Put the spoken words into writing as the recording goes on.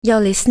You're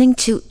listening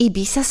to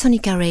Ibiza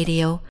Sonica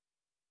Radio.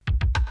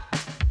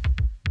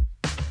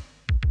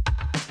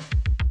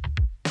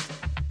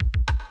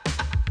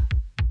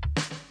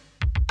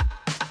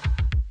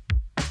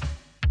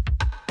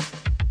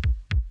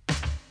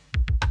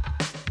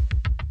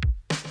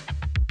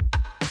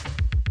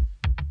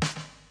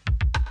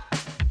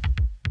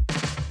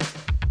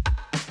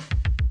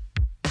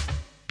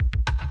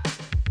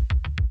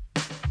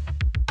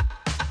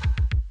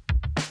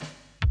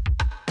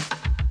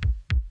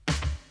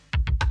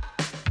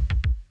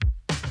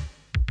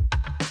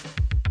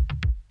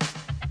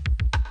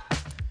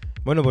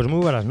 Bueno, pues muy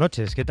buenas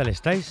noches, ¿qué tal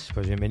estáis?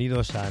 Pues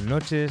bienvenidos a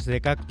Noches de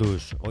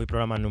Cactus, hoy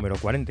programa número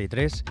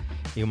 43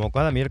 y como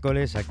cada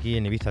miércoles aquí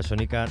en Ibiza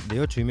Sonica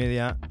de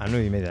 8:30 a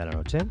 9:30 de la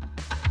noche.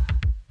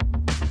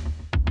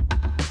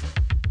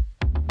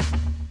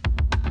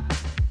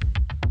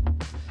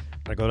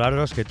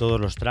 Recordaros que todos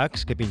los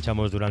tracks que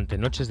pinchamos durante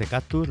Noches de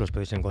Cactus los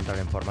podéis encontrar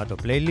en formato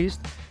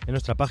playlist en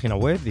nuestra página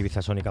web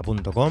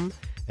ibizasonica.com,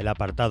 el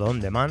apartado On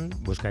Demand,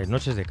 buscáis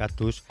Noches de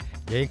Cactus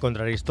y ahí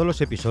encontraréis todos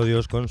los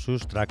episodios con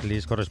sus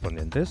tracklists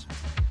correspondientes.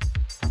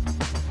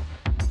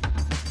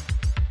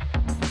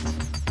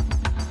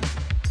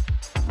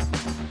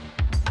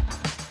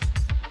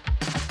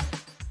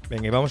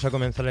 Venga, y vamos a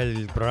comenzar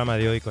el programa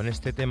de hoy con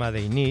este tema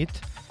de Init,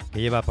 que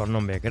lleva por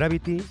nombre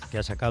Gravity, que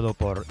ha sacado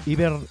por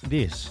Iber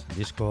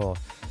disco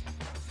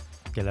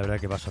que la verdad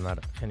que va a sonar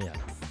genial.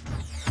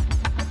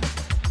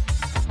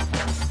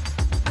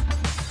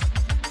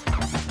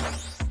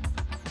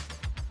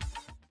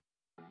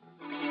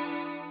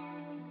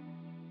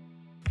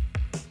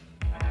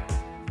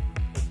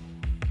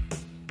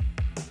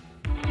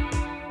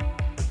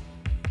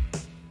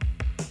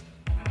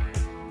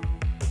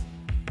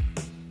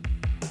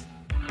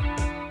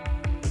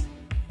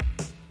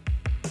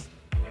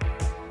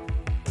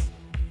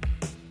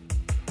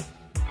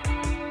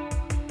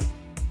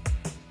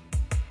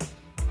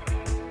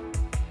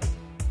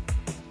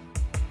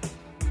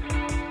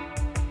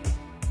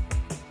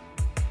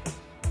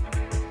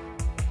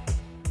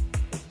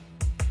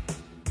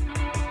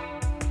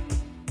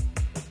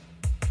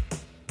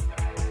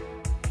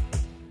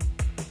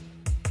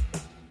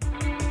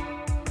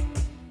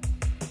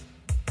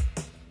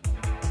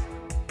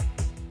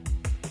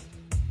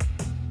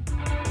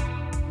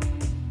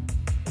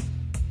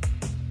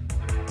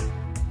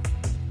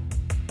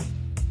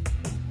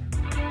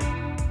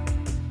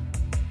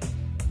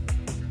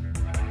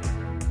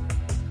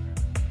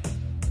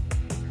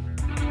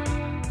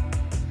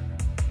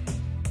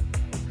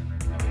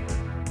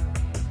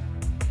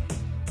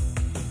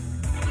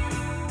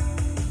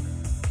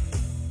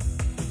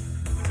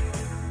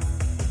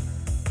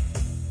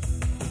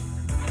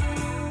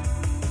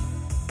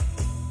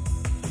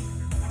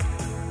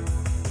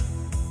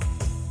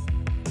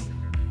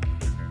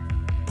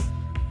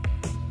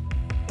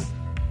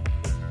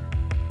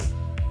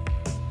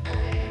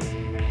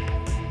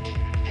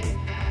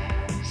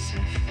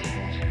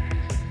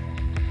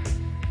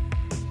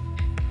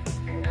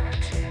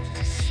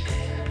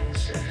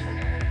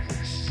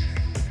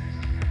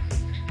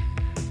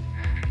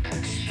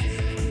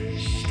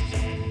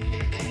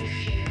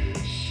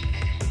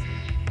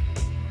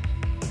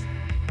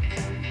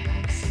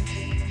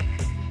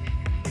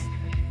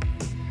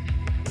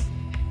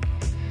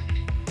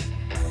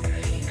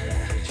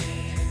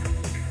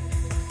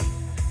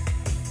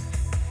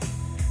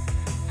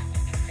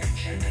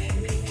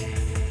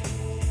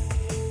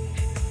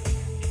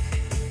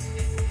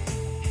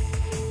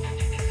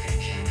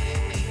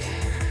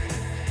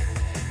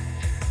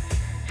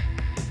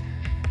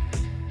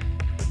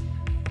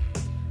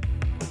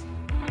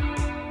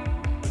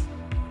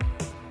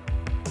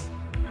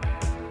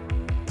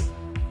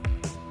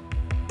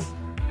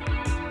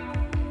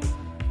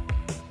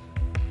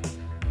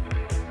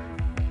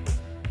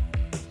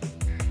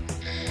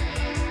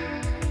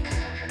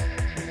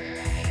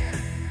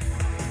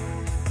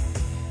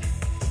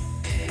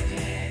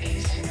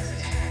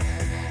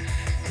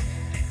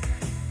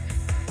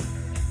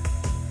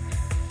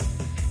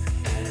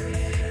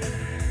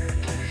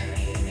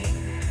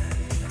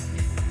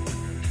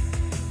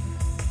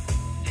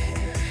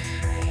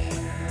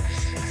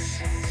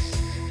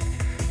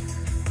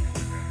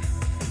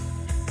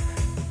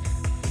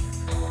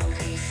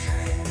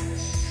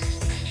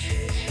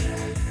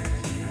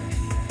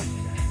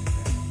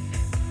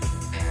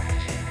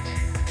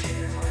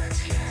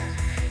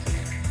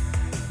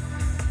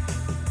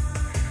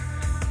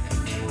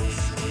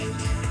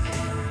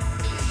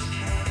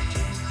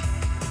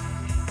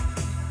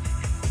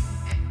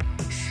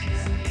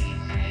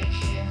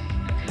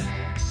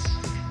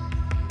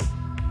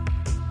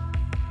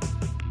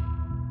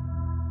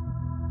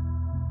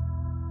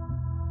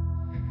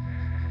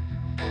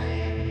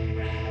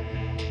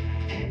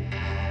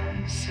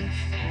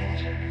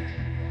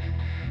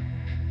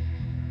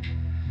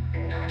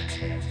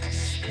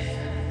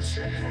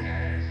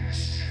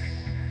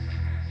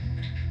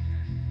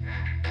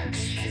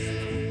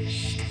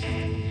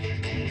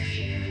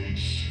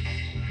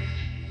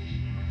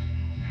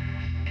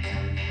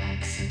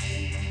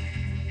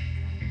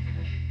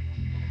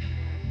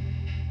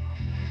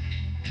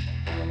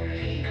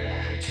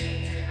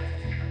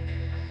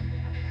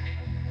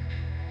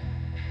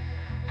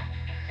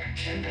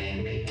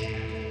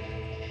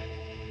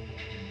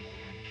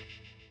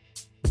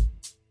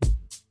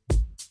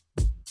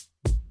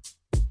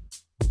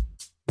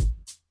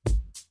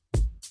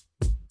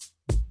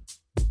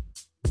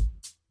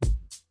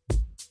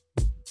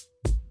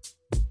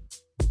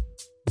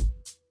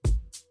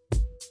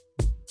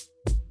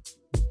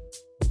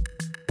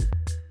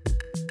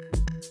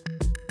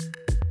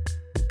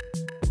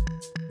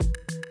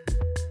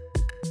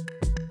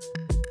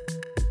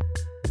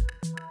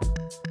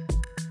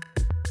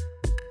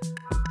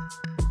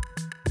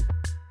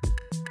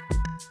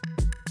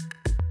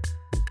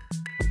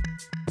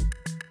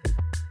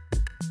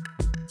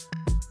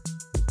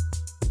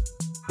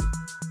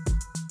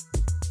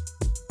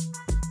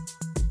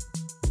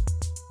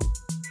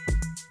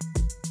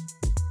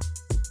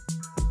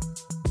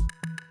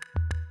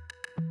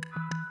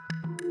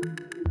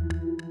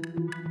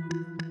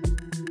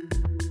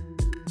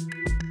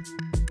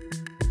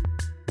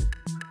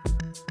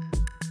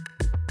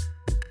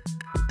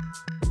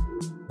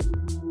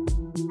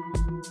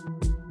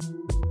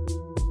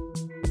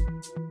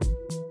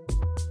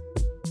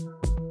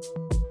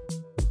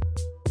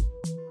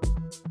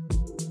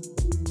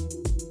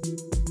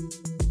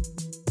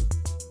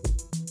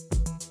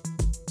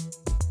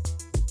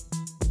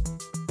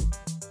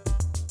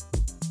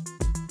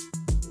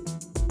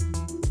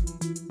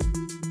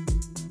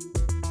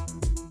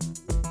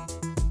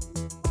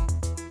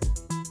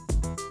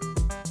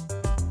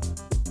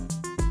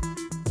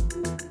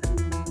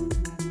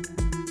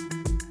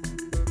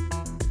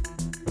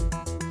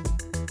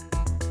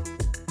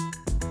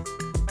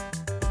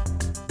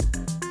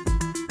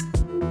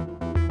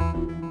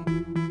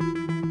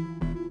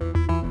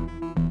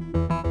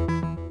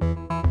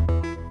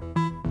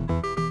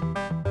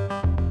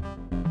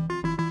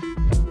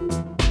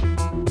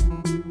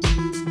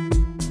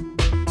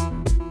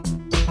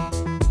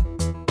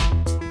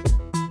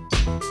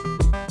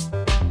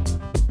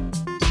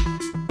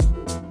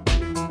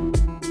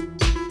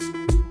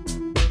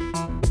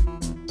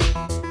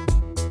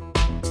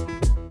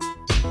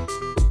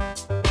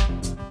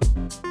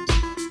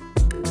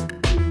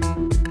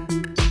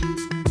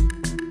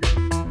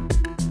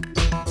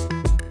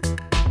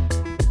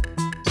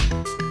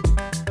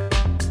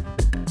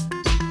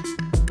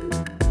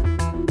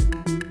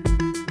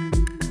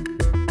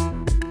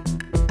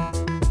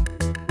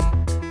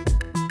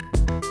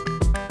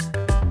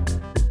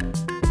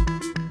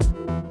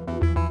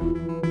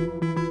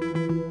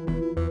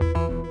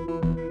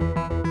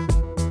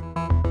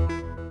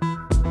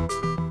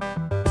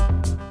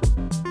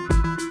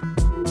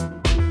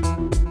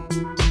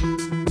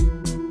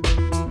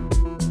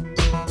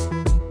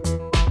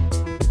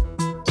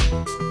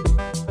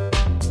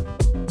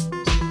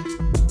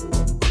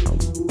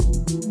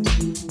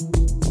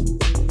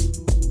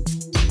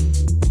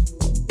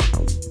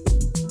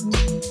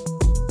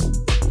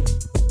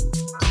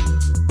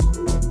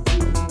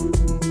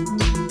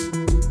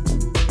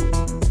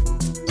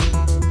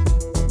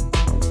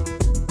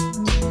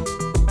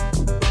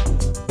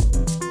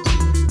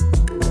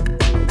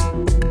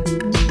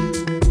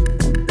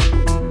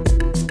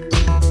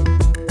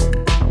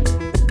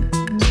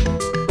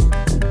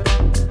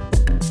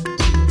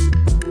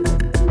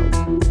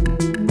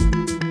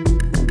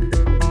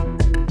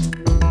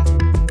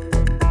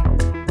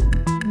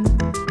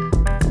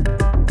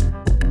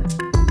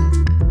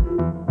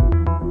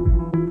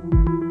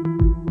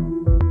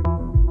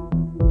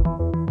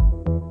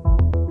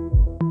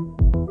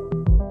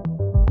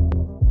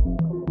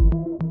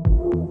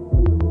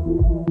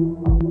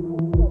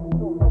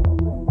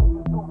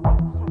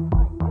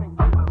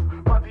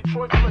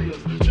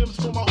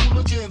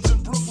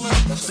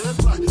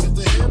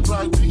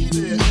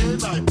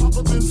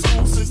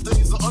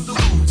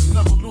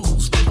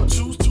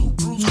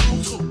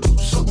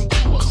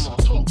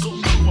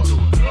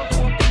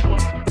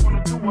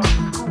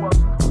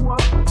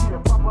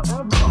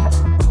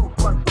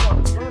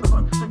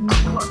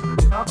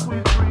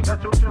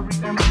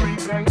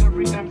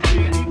 every MC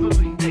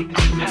easily.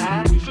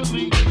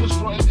 Recently, niggas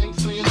frontin' ain't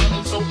saying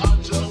nothing, so I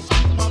just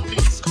keep my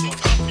peace, keep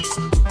my peace.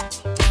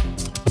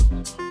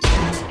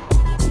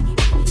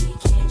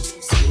 Can't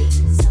you see?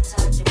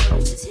 Sometimes your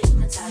words just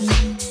hypnotize me,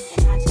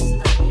 and I just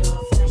love your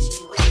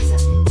flashy ways.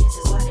 This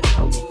is why they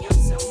broke in your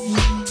soul.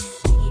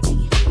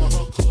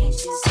 Can't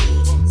you see?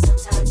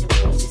 Sometimes your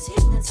words just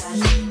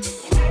hypnotize me,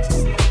 and I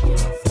just love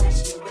your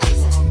flashy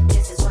ways.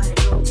 This is why they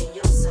broke in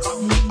your soul.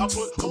 I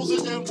put Cozy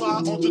NY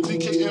onto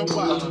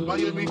DKNY.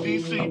 Miami,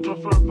 DC,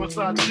 prefer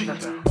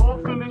Versace. All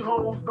Philly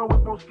hoes know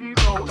it's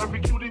Mosquito. Every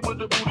cutie with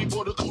the booty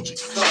for the coochie.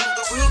 Now who's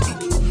the real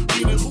dookie?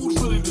 Meaning who's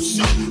really the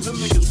shit? Them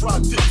niggas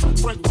ride dicks.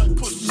 Break like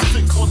push the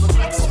stick on the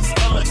Lexus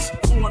LX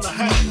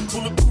 4.5.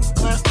 Bulletproof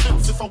glass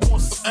tips if I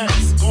want some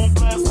ass. Gon'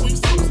 blast sweet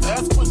slugs,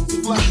 ass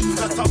questions like.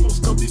 That's how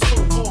most of these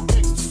so-called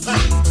gangsters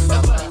act.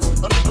 At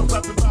last, a nigga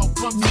rapping about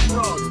blunts and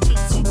bras,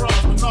 tits and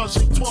bras, menage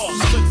a trois,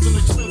 sex and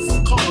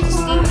expensive cars.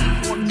 Still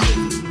on the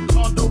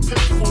condo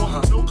paid for,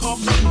 no car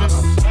payment.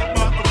 At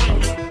my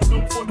arraignment, no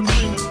for the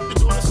plaintiff. Your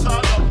daughter's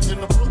tied up in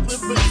the Brooklyn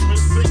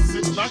basement. Fix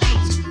it, not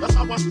guilty. That's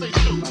how I stay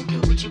true.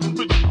 Richer than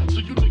richer, so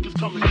you niggas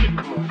come and get it.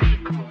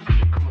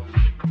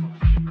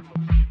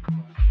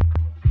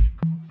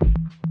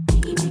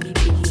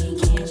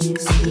 Can't you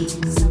see?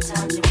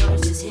 Sometimes your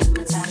words just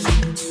hypnotize me,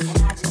 and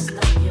I just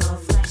love your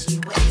flashy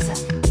ways.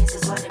 This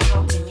is why they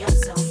broke in your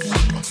soul.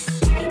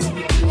 Can't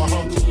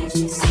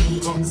you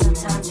see?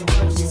 Sometimes your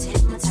words just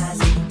hypnotize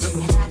me,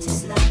 and I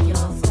just love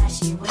your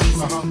flashy ways.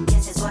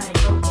 This is why they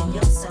broke in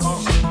your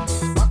soul.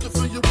 I can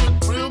fill you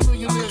with real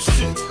millionaire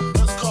shit.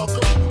 Let's call go,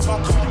 my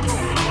cargo.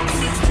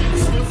 16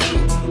 swiftly,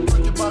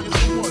 break it by your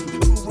new one. You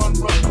do run,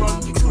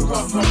 you do run.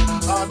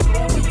 I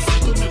know you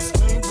take a mix,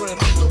 name brand,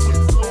 nigga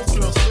with flows,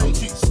 girl, stay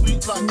heat,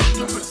 sweet like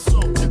nigga with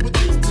soul. Get with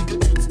this, nigga,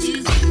 it's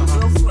easy.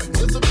 Girlfriend,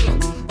 here's a pin.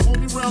 Pull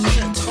me round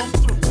 10, come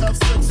through, have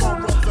sex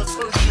on runs, that's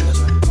first shit.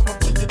 Come up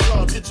to your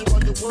job, hit you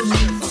while you're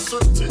working for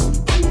certain.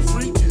 I'm a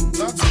freaking,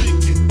 not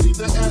speaking, leave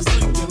that ass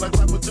leaking like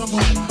rapper demo.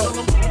 Tell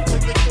them,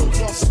 take their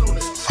clothes off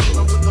slowly.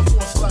 I'm with the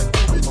force like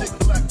Kobe, dick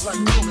black like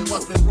Kobe,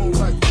 watch me roll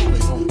like Kobe.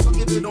 Look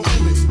at it on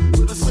me,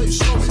 with a safe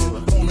show me,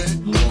 homie.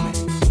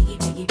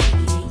 Biggie,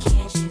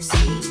 can't you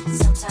see?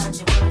 Sometimes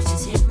your words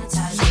just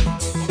hypnotize me,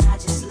 and I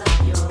just love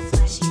your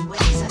flashy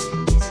ways.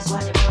 This is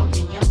why they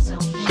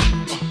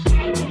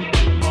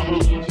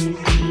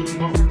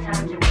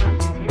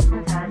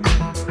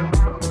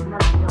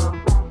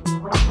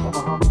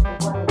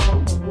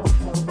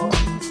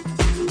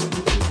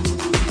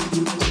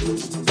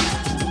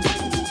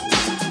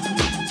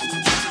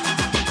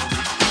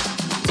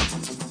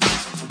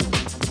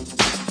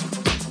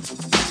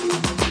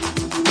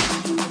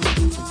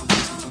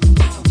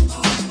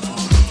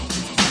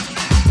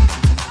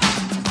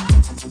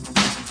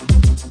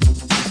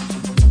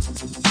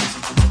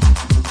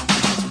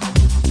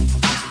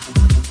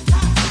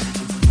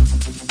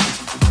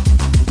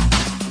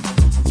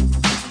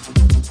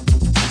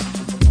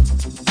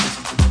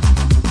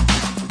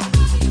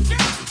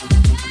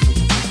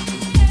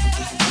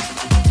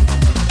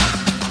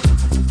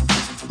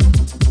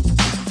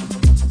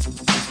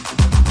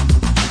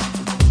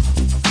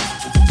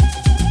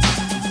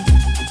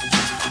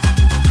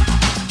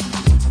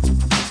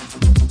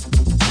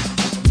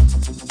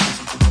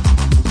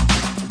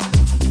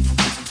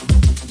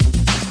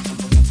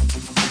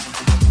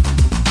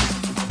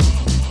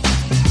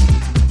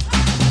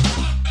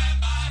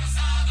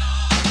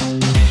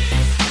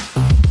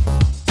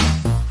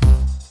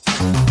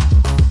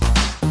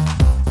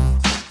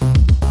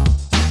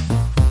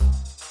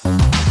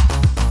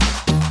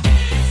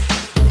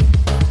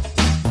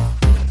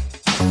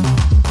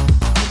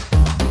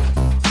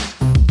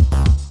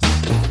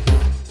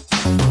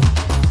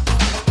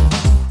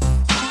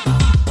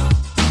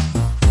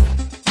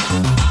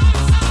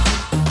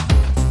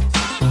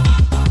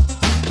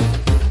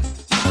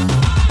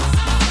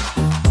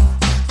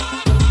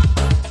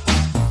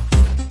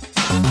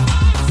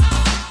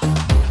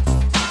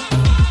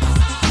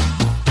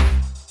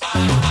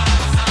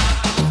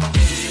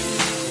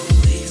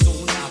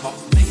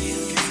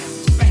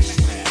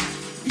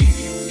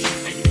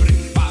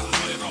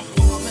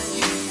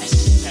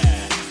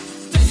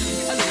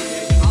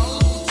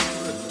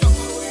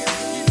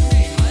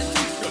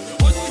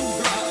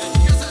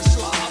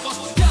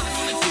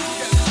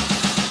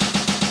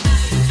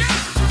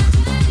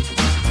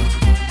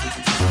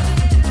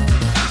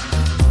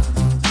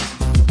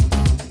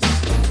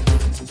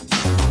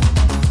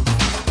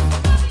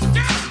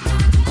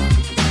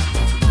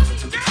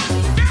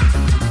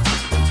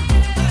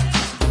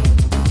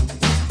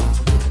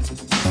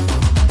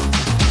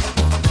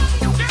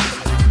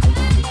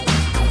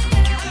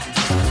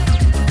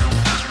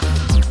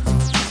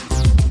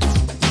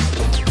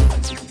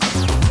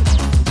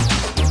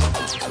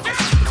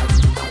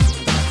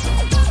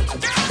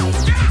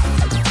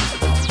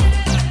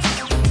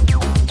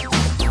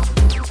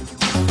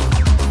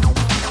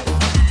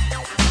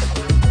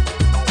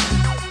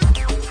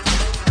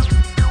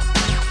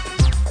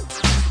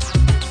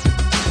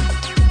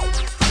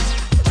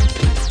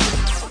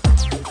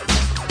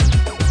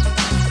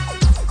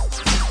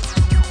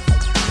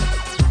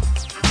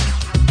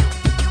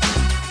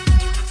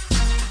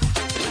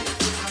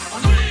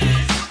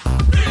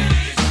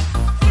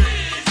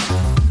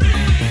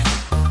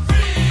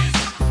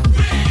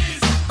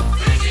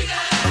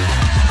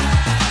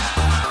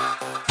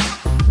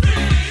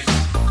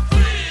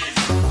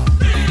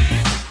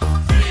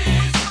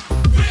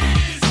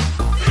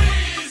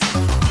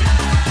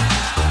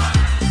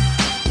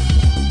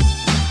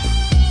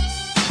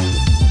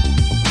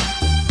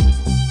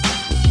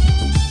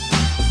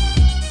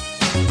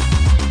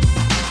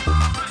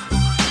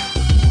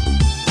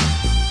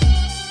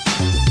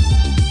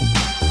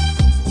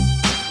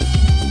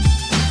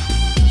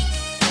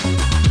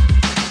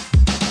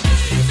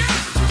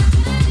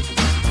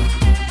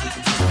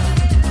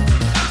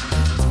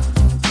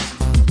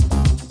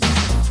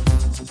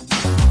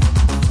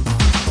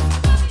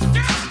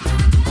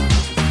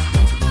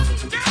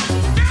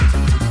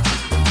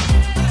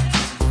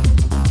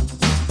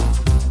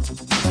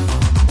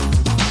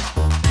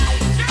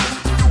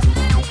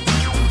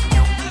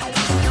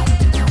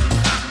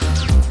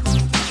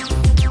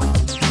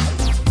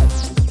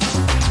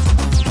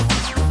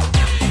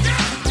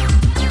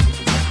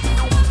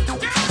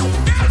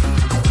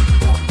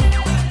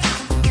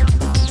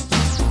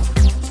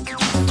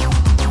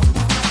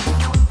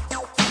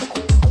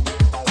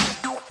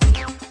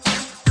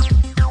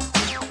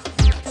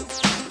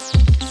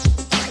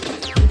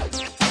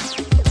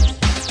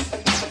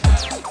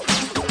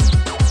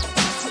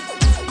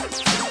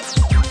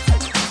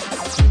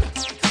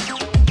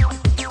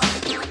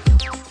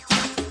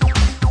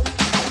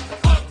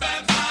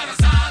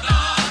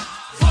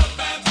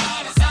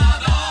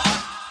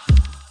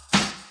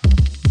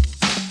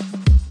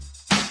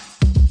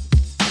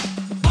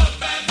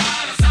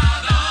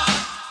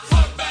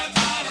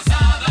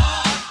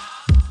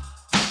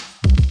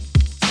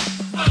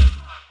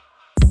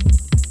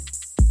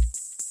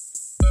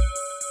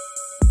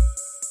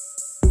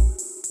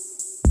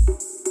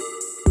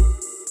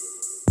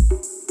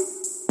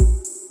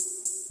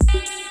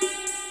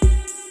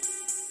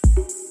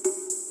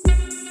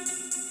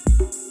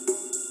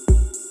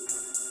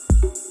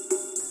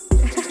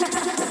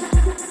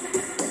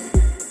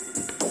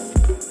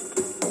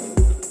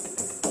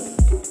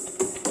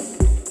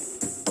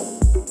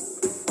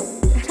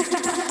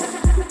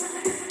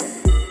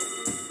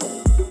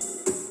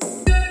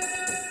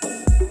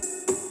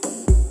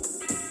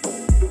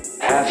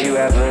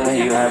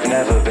you have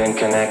never been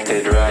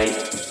connected, right?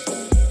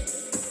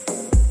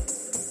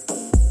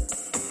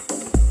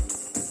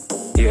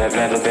 You have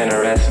never been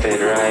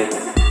arrested, right?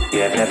 You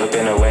have never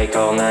been awake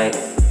all night.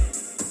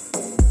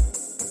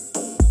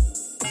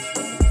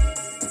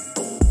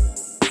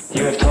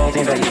 You have told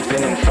me that you've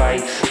been in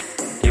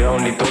fights. You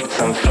only booked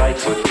some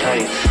flights with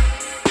kites.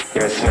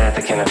 You're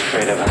asthmatic and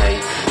afraid of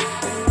heights.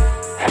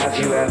 Have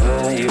you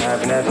ever, you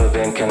have never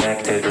been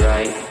connected,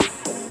 right?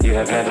 You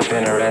have never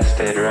been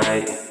arrested,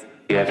 right?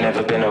 You have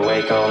never been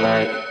awake all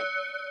night.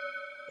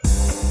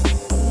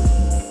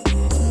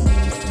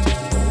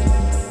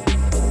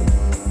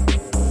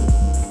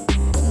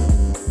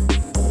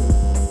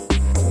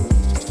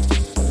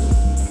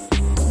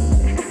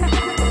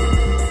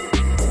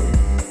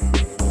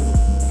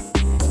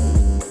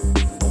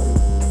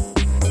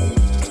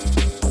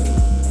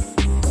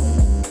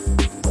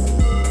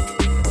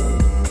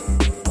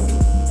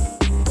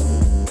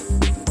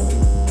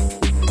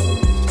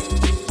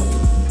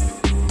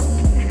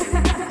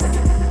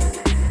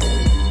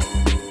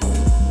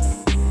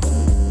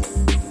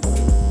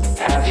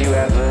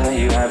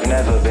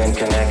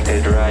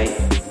 Connected, right?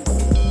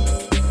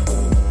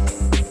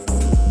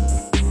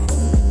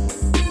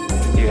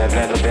 You have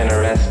never been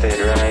arrested,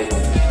 right?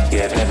 You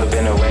have never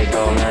been awake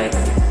all night.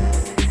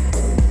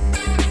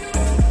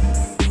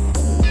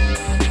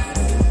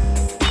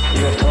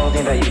 You have told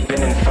me that you've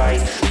been in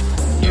fights.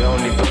 You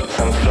only booked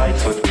some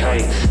flights with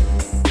kites.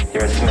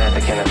 You're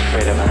asthmatic and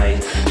afraid of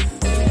heights.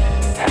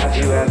 Have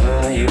you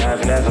ever, you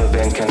have never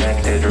been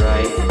connected,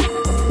 right?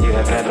 You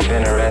have never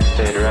been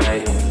arrested,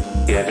 right?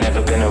 You have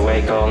never been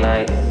awake all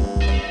night.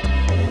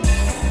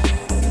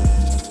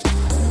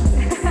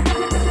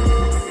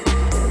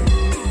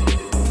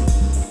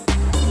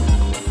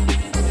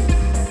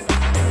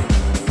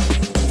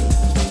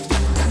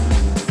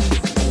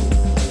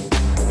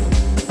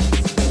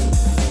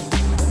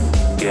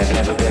 You have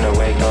never been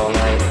awake all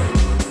night.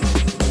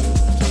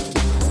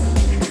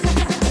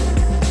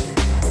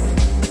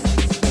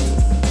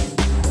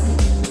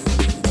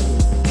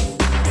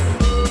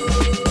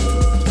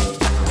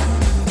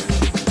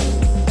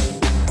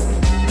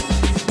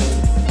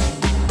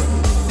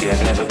 You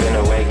have never been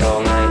awake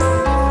all night.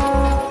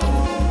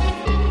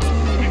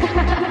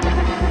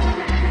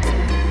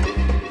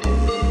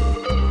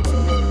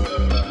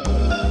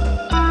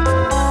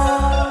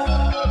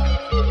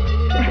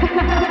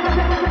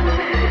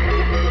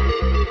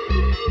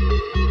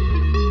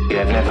 You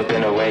have never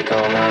been awake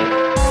all night.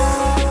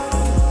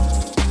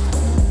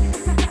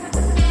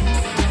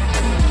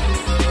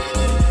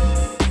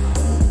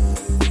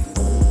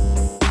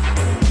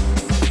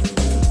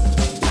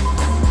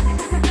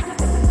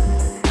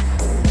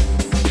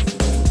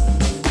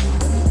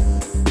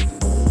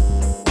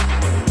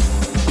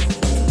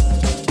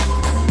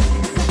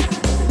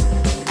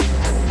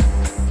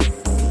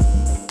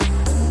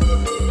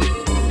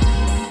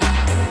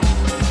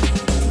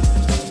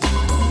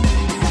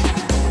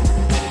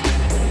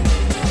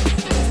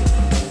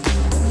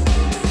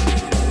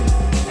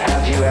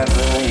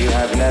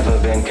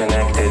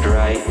 Connected,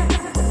 right?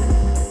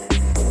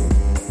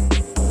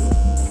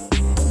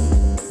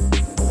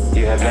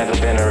 You have never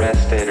been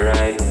arrested,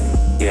 right?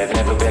 You have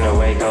never been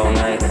awake all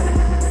night.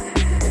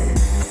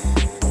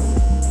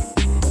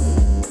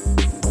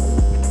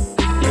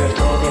 You have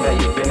told me that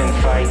you've been in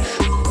fights.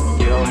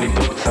 You only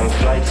booked some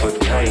flights with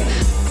kites.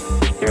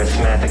 You're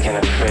asthmatic and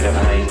afraid of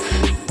heights.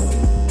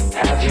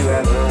 Have you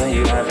ever,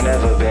 you have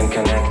never been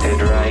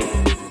connected, right?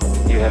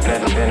 You have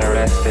never been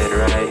arrested,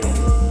 right?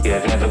 You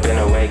have never been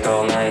awake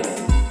all night.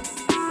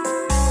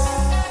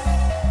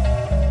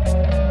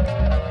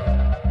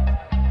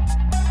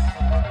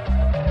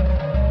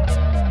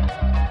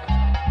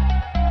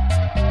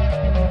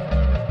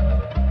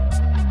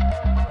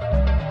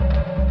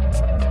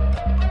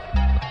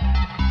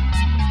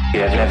 You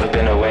have never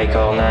been awake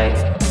all night.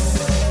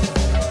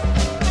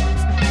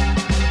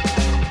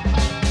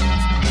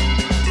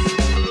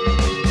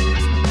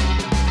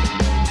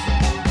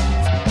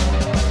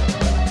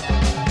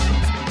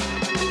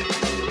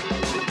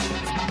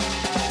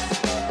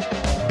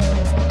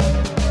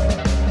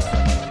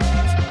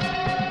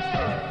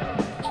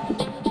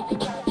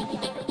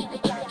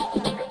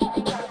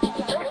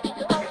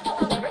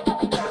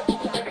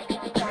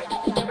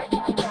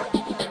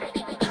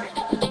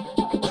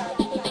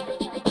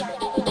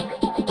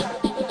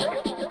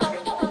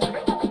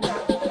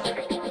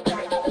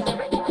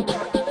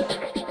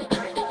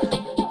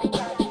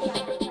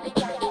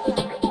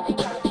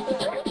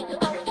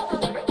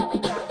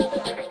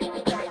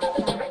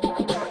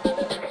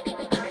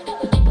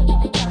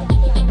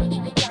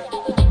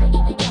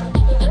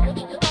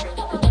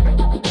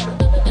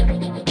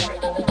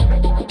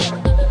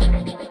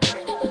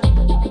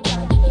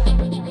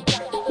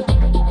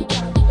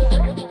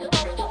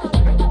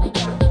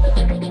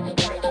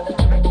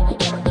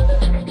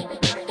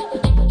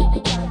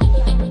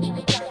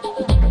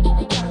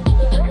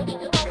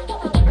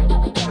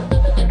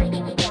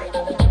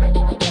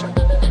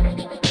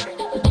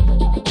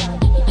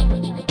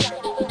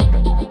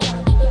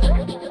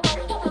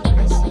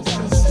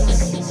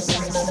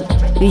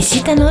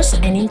 Visítanos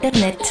en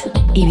internet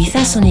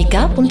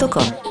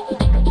ibizasonica.com.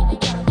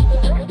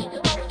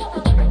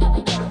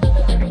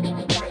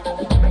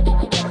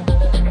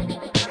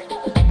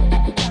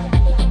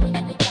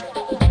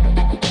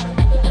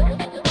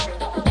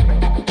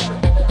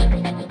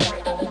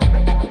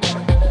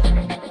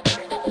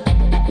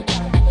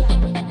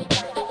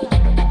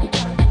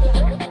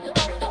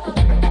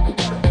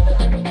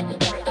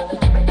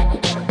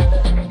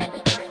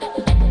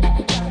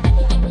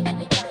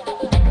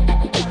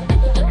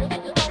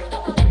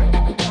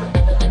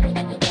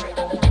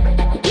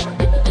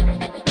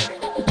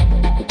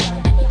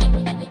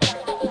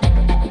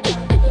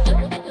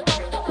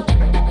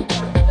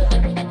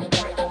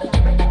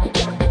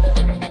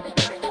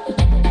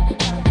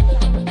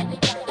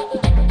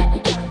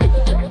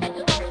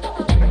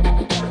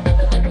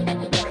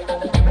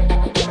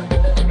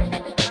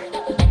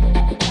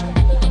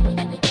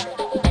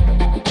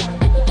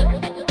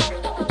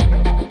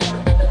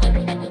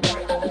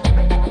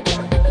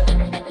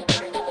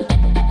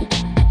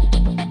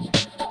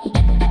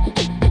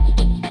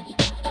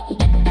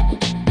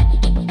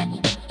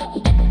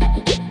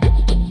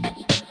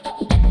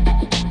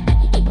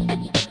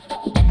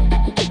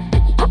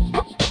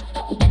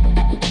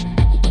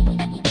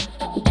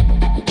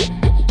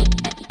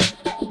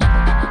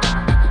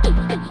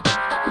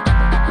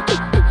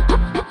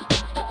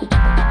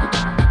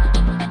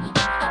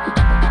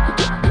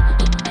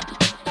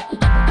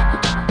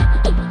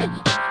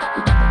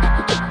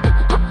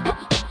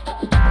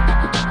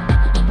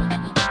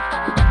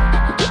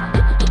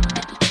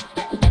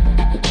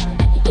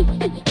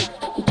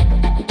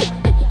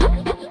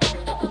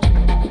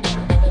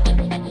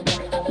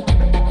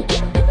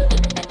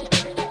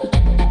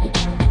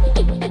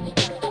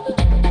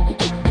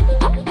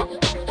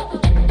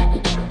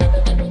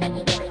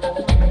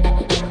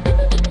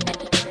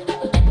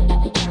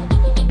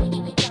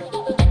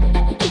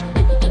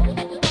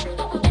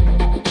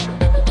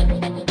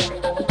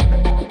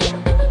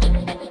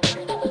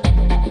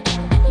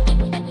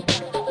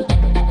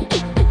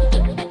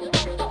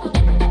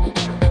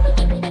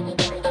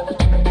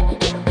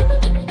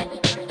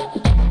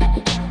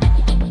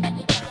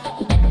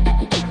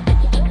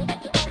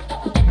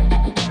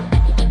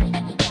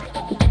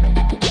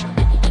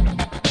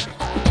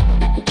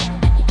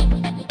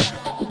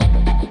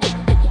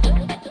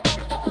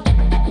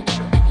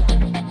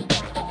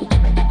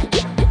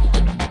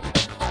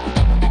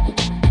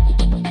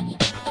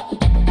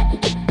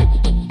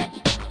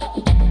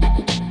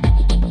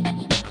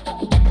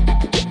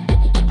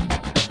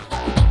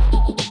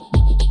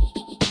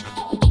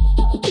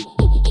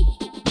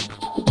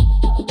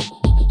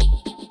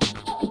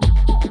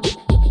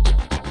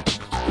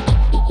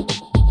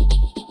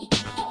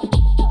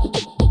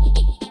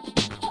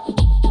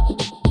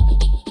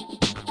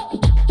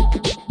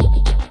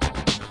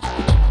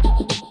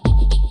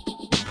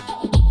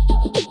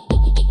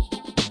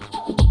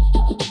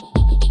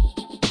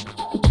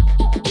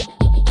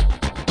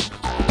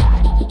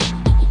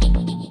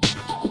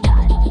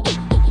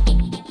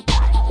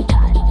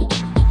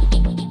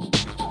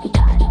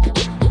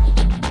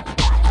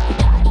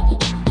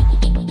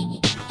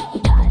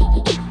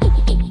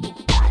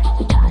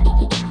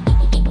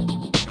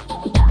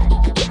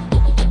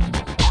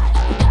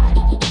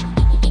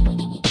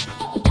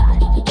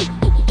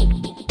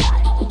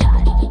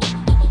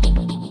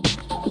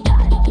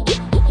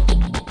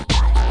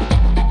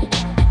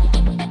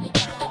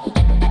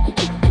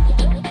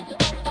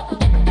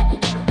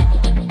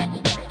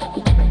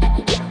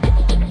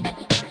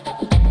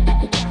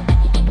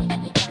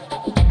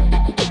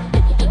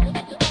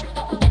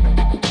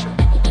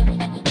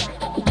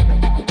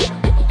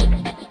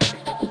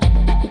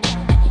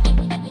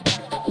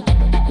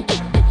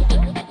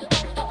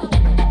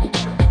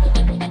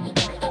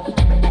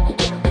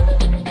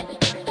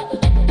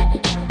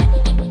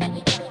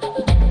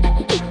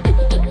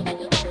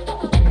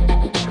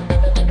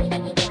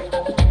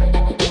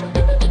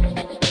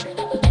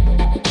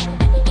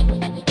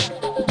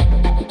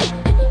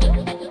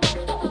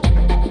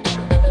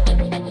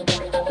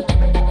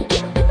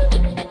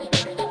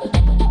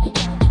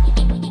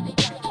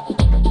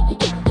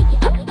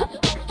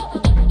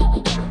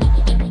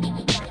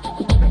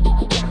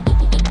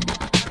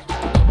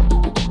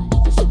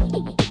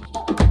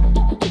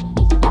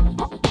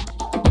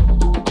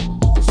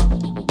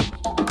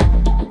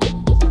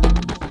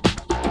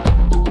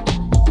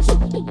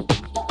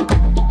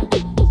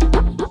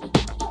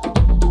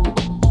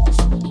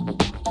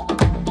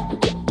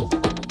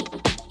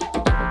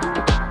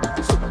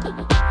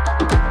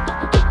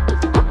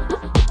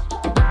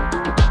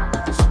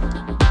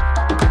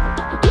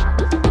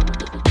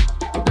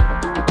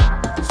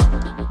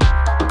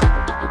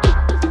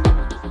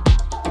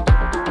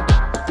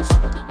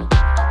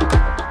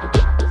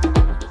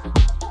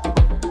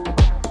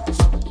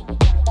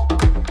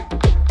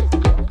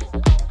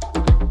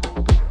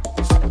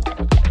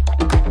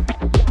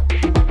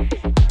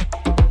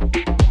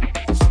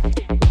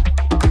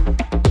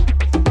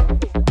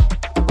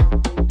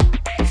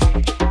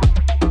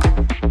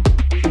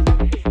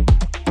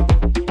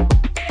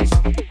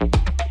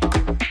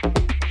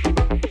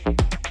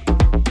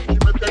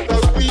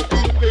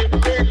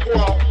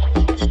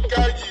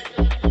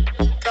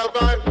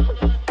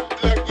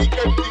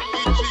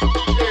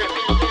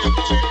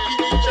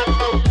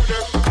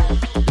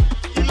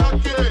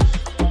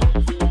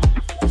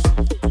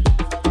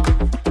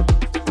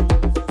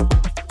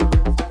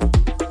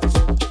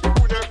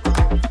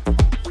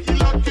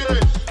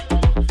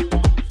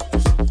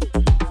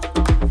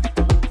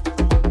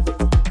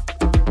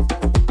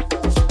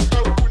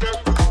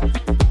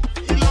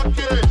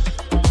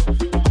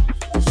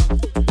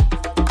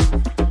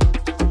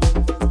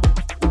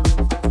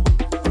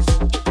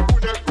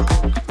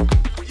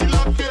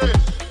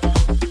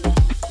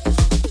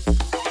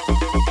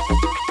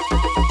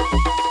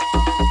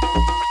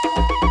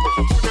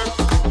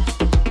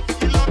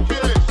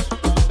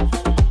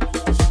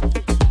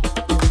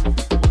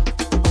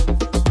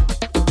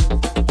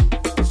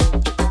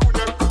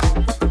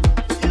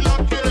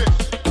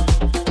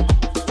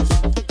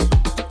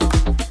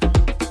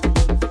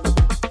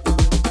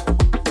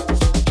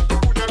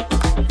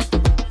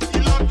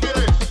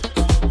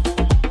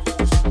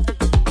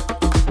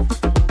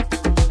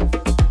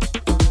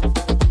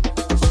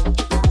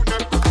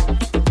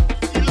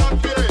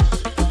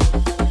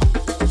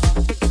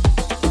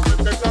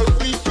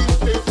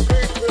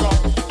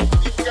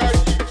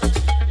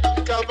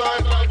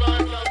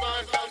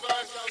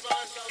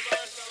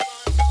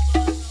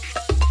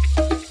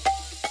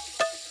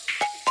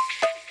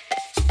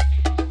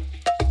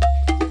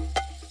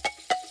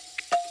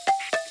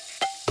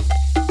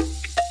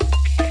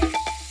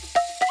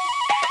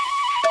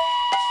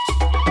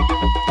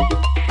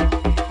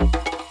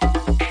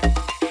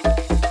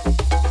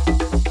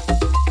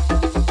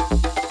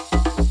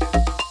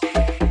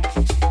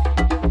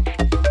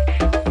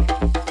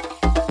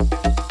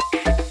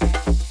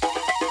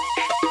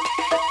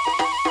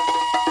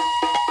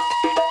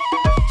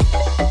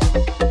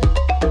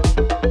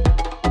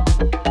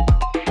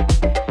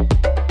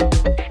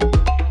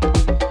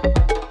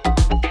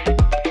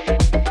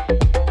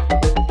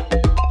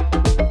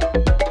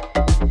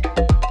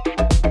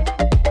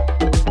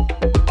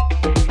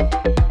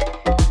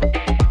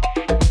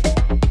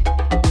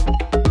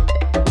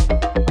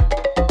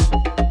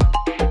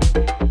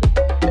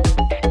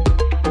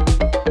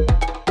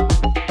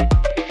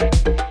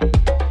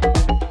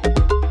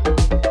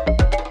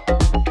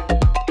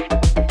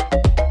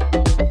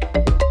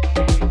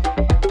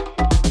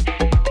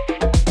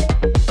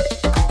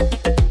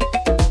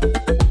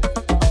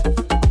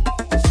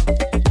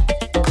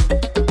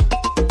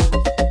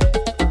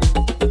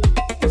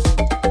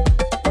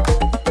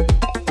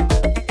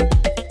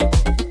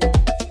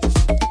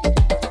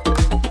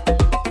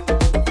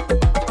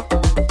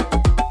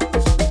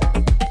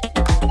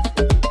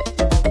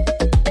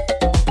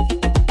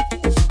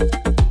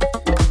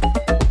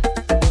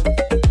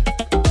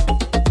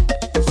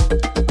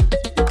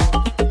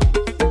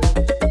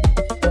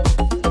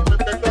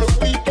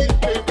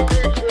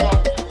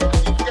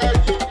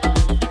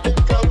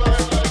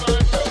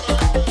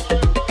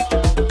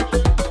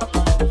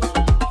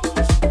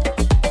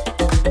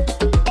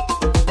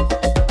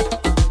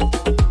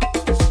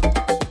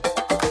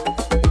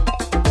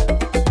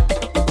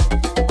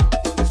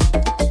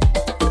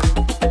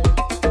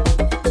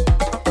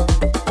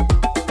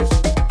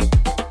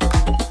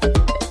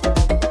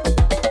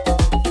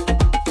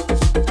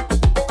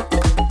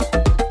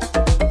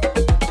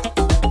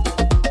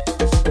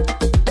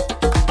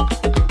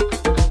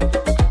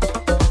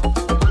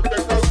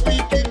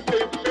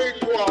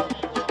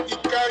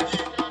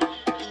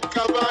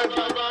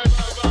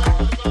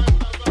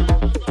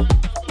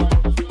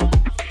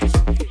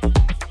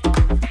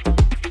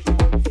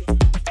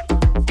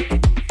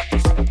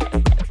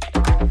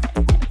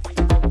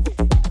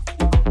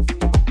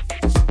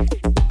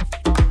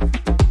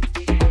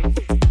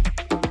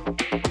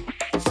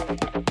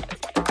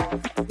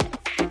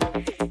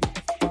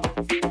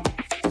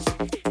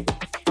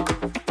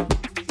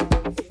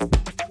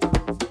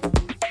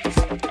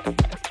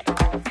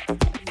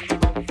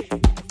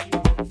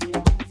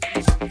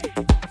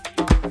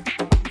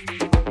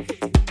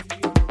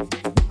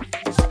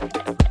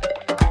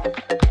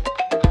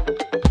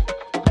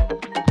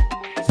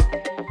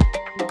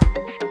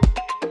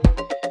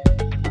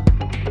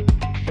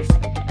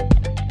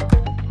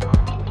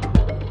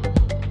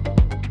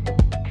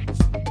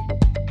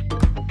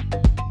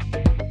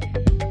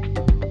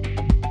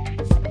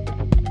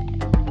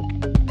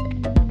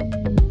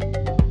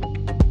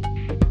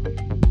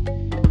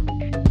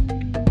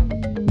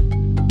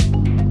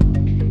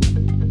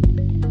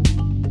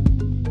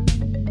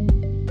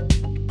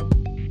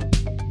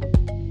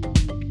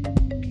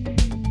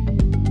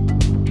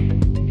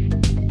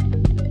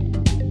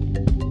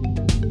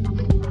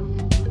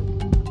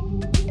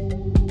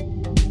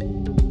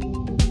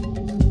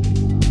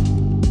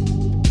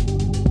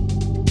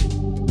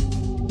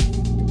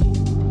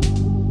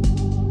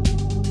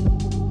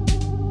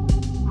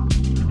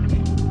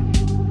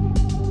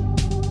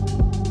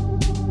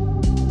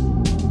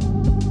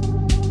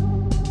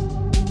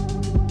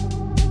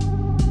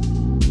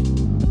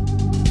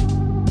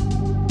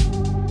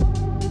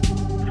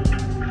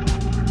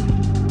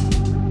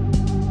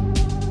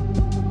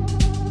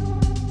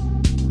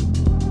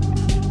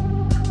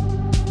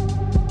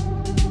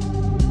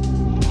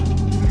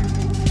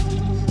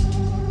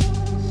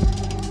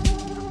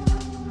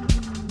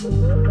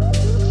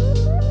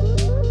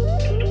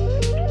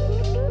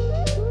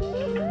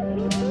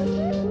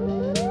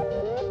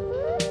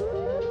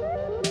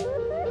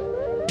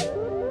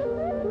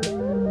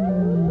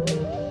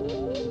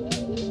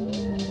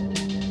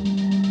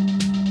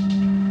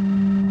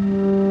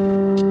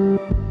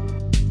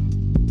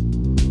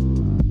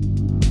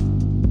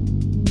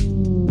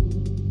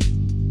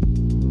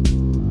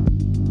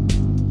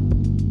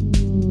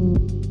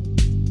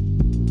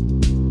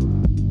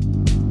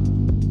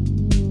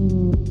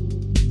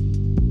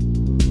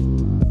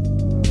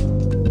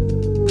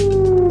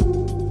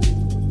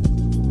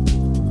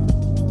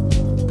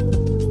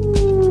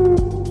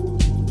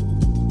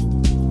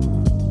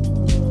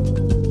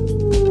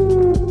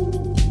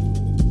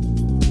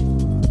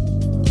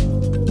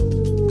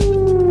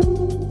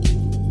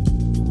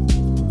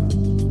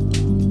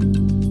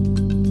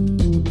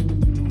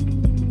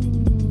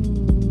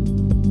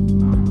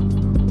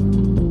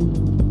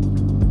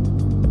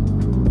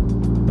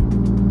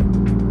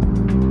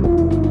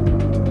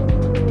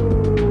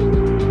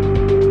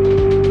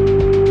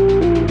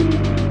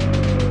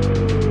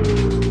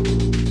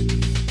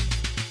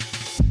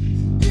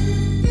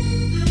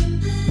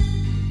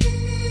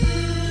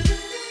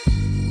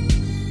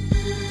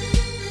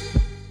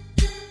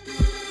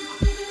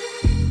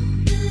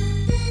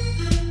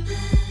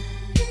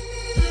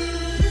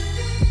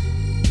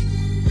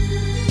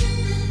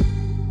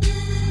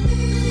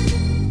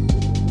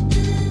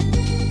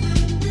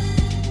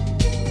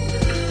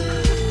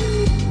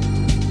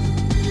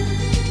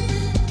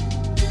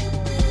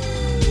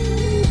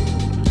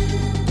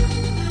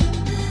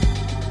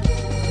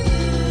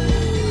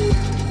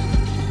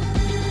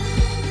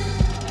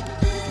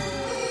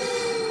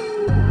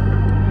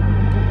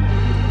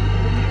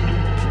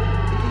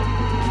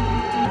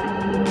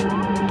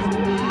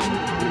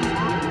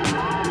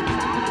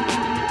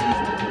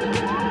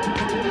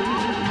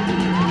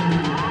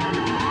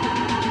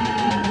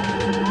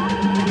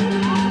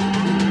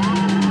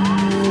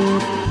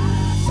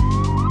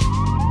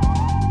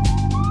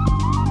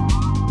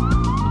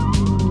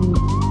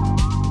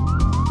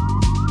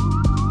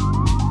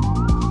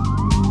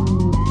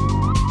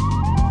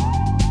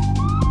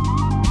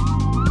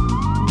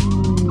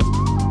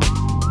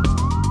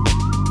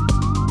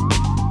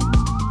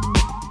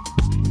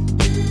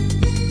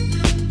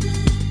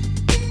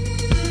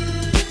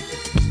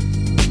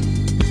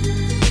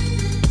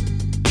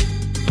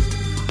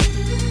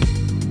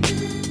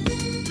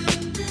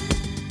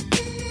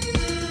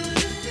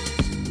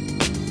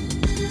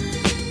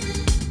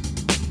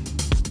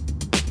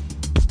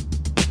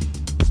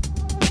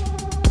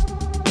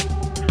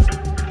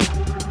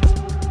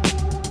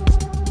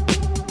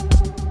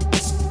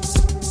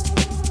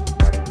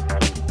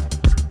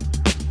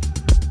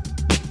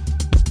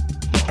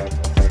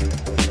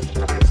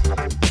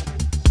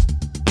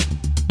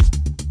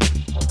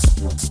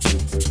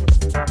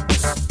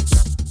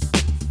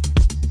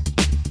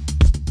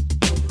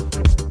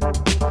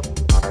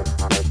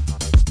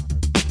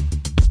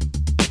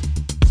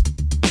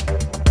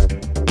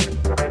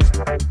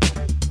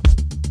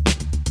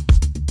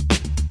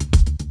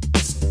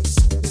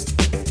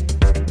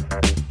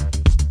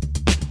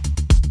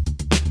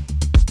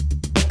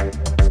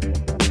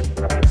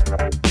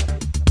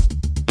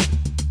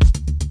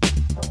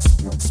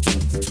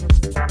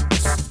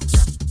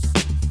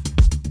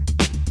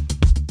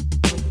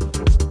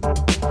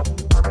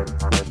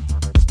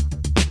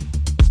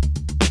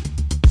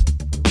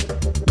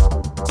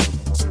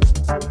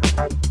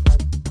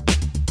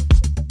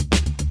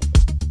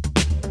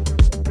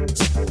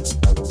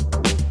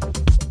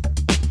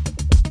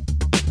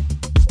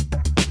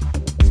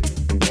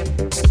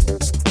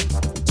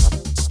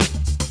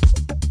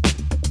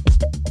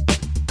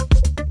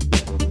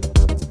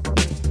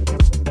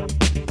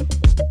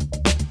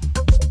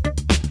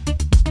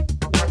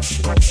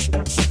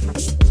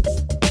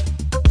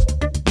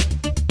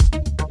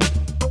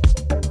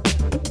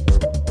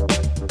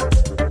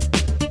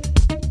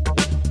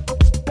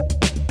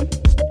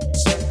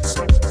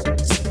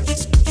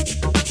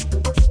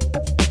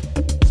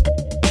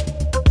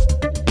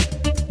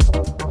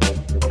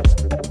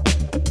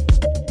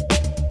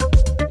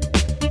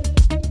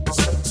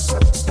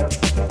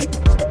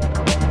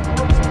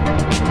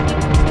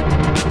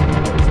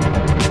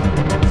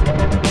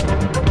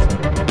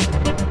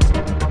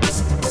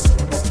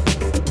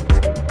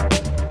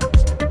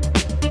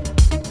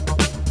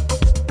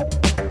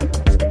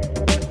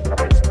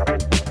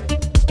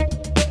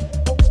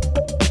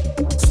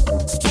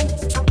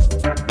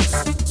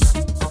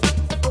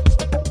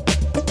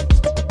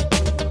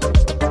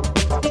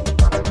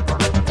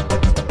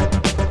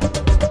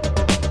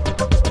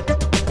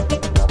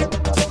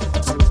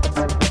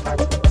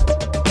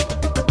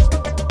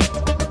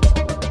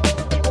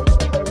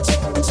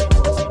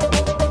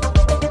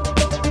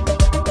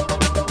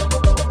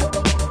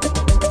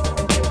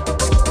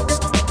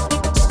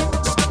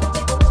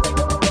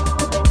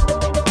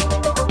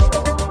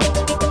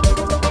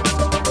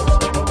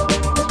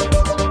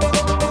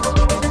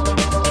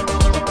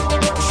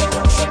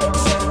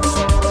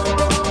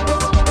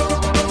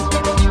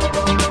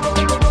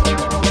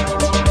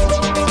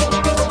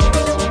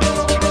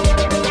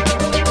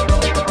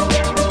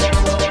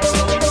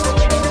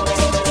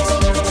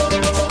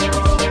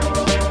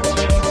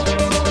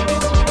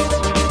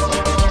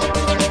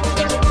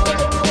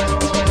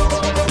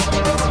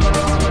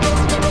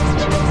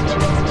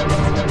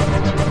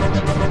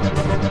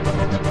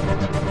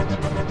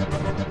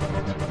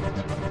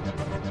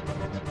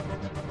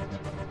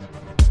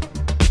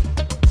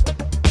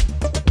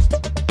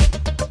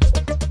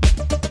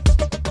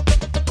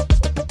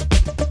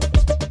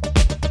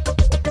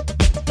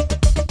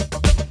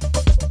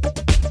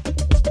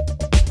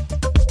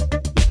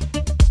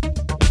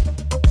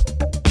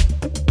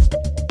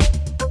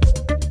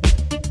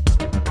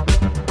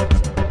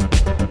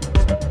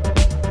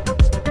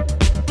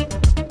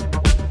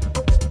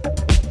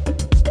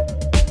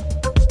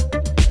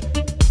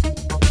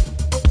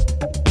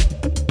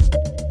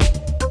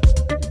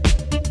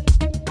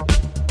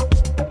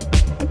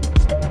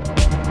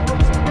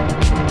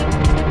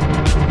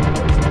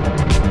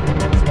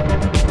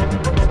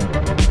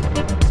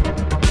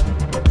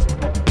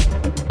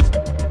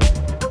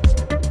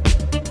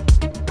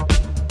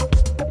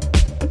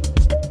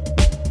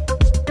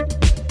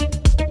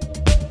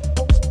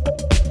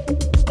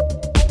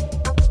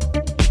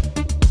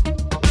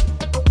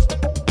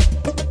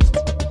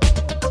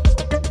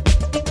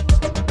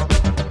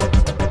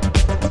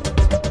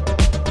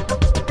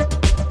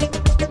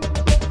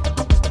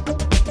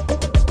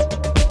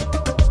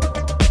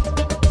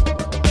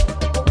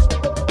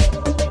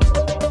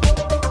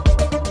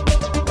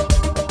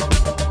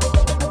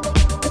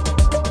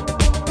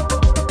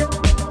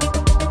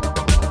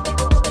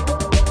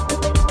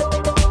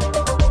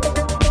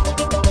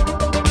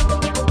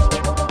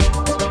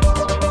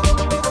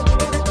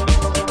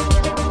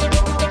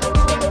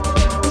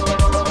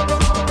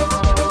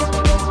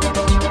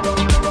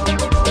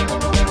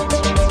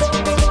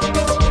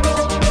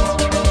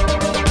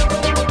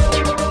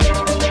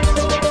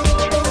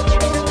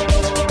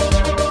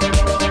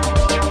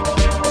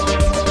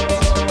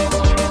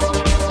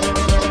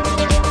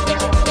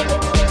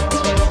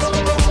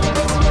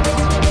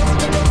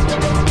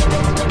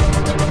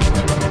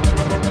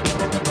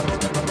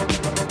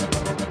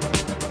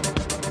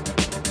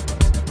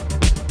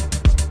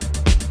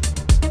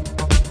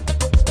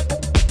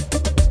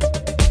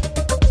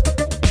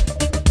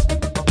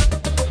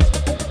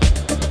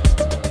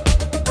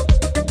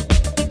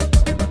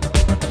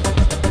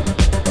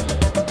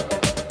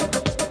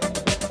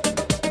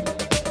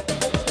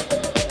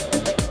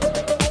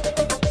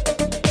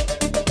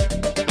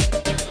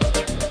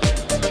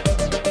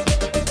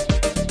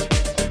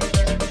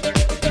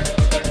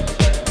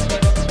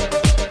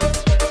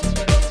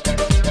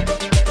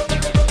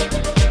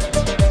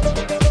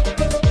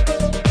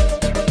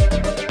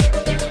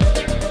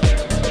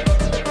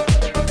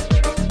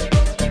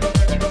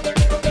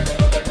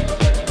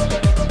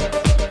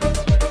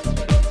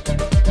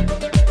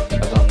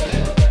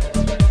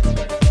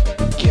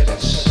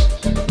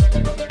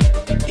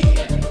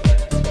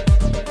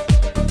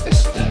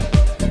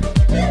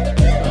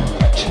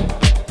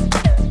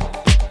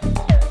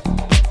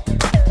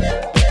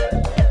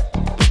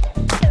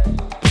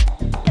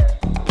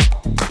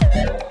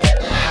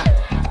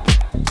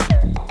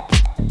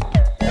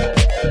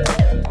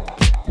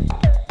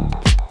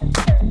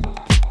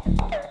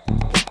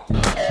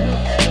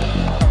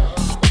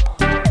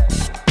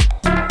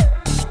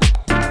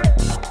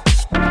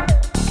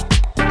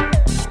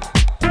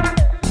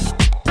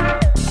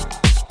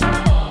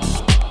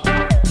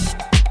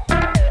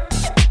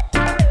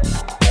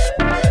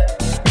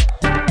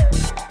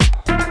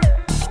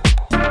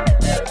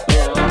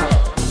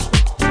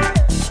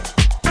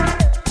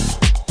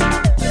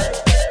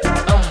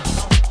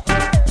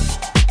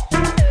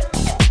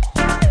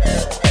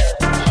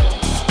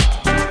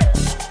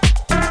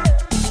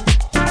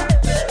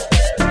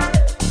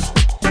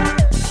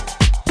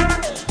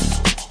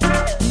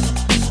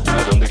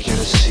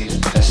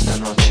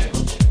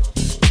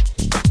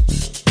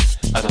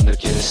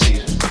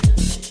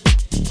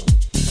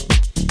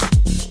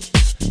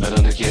 ¿A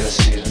dónde quieres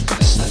ir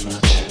esta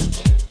noche?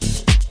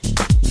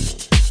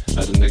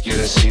 ¿A dónde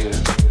quieres ir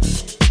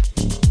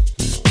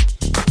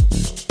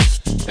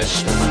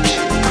esta noche?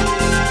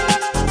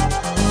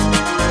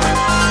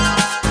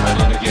 ¿A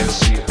dónde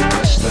quieres ir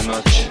esta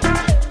noche?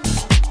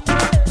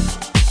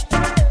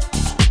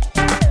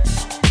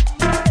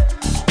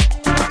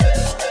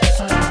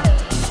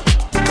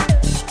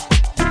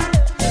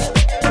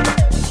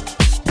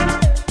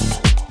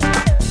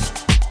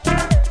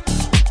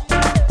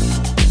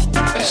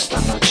 Esta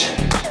noche.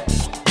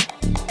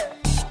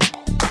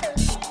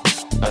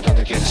 ¿A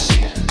dónde quieres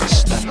ir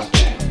esta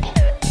noche?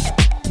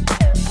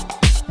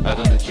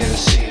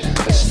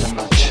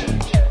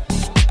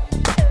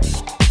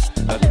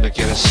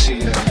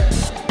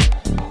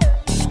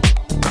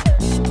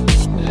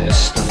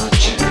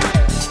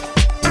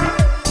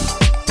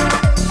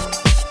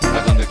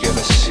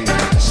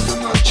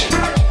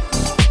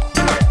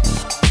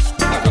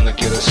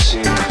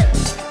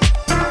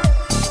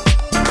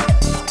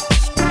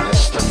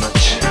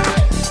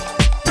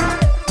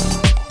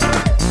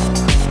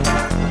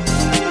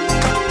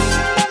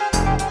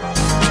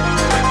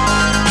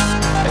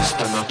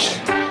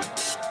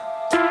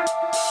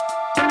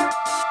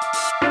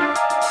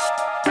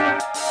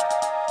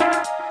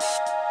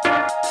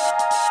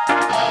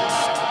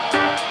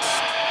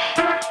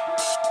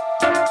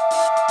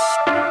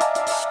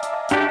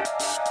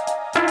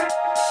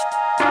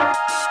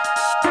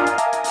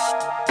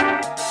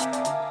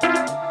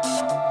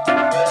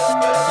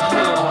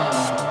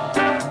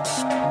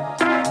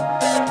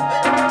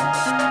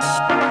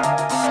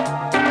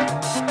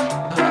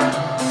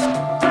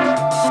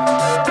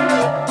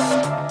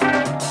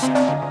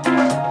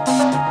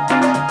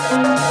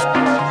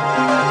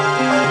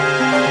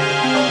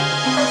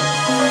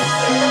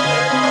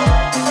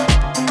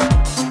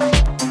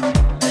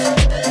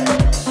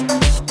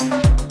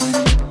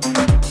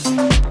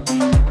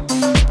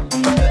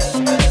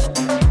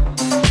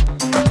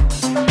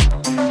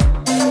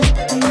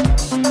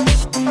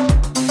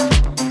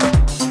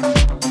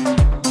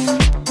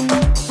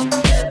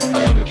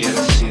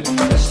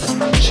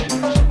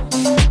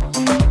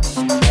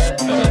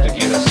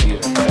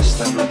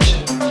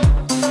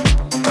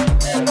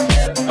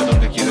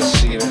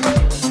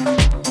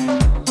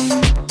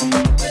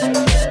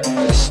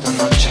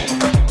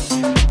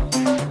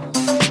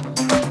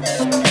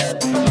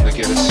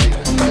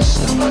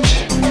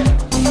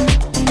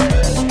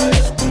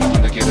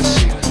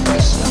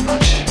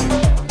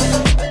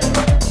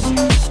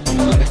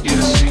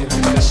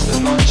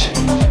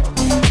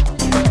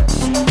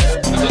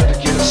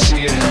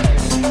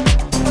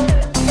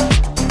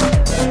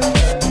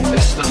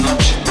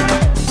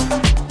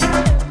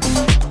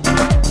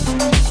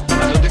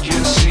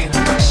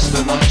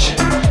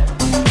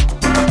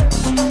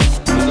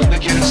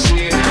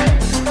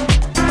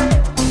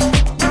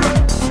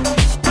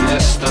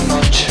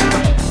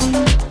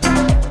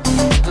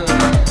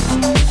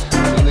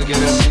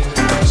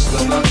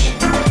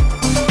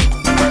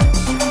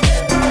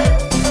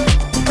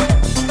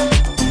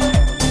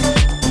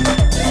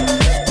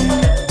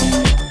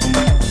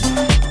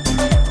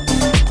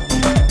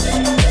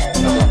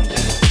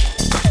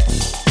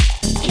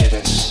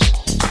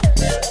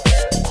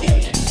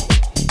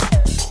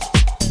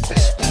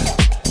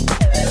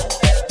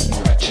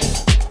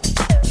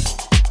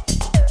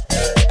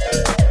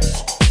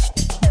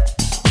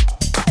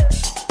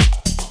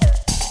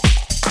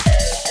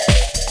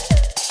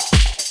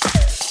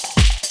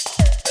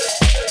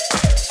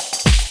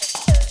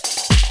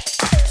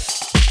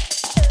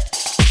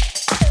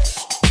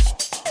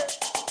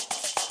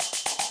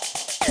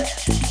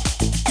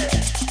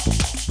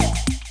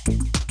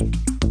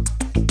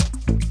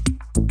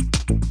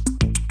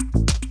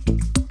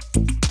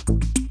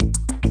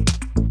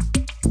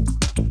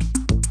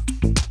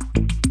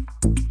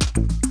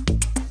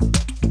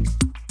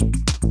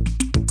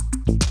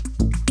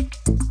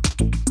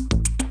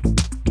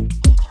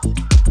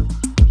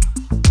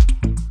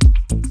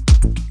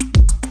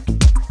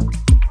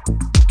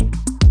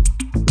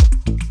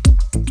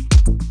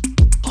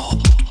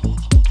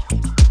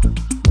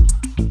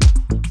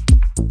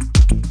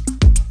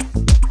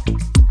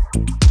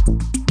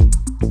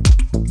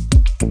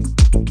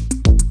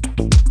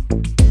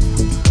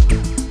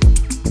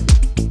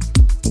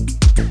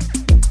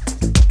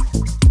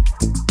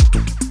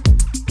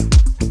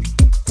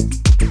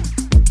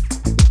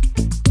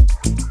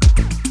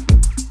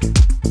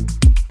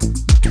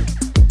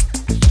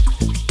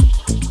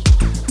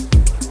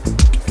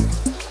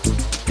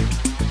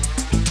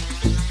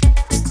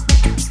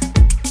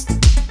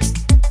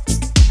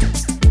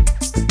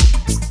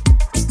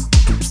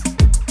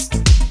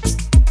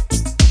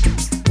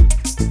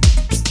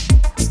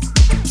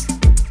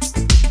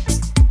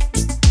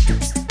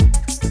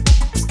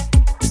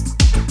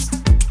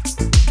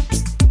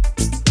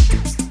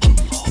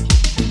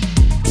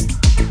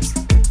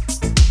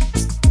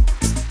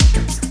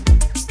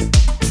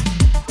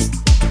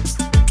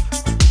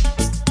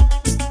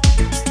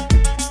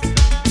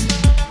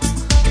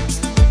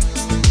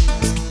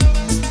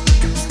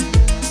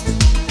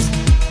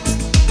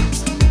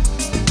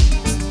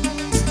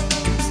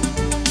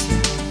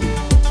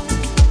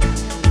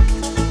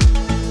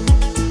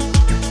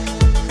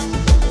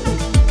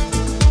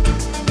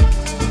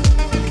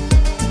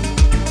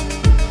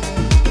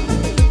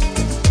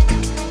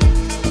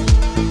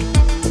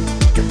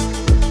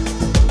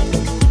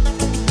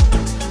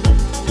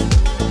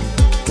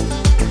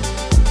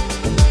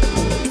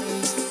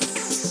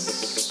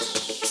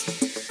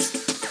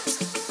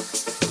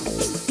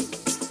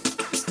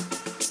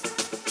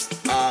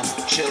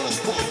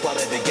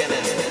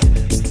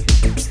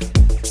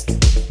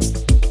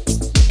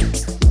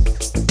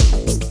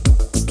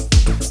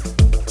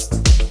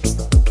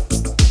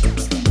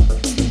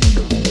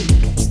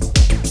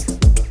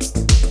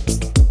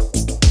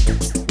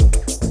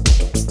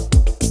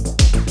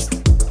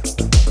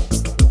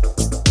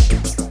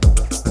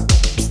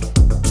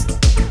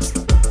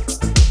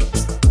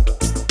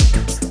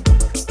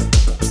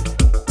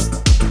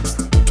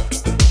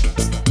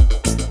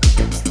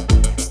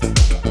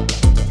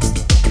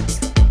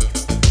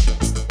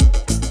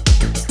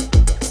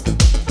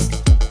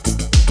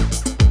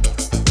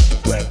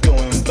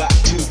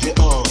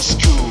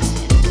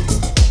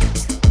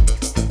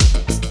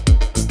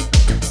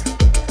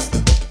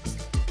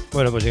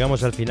 Bueno, pues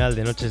llegamos al final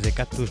de Noches de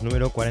Cactus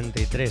número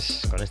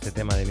 43 con este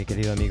tema de mi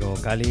querido amigo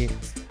Cali,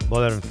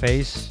 Modern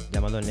Face,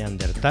 llamado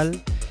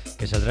Neandertal,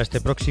 que saldrá este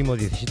próximo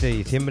 17 de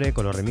diciembre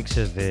con los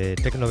remixes de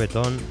Tecno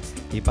Betón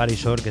y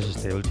Parisor, que es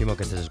este último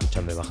que estás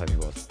escuchando de Baja Mi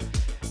Voz.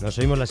 Nos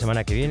oímos la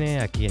semana que viene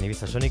aquí en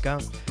Ibiza Sónica,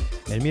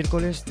 el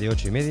miércoles de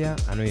 8:30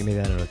 a 9:30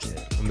 de la noche.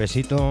 Un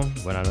besito,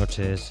 buenas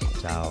noches,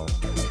 chao.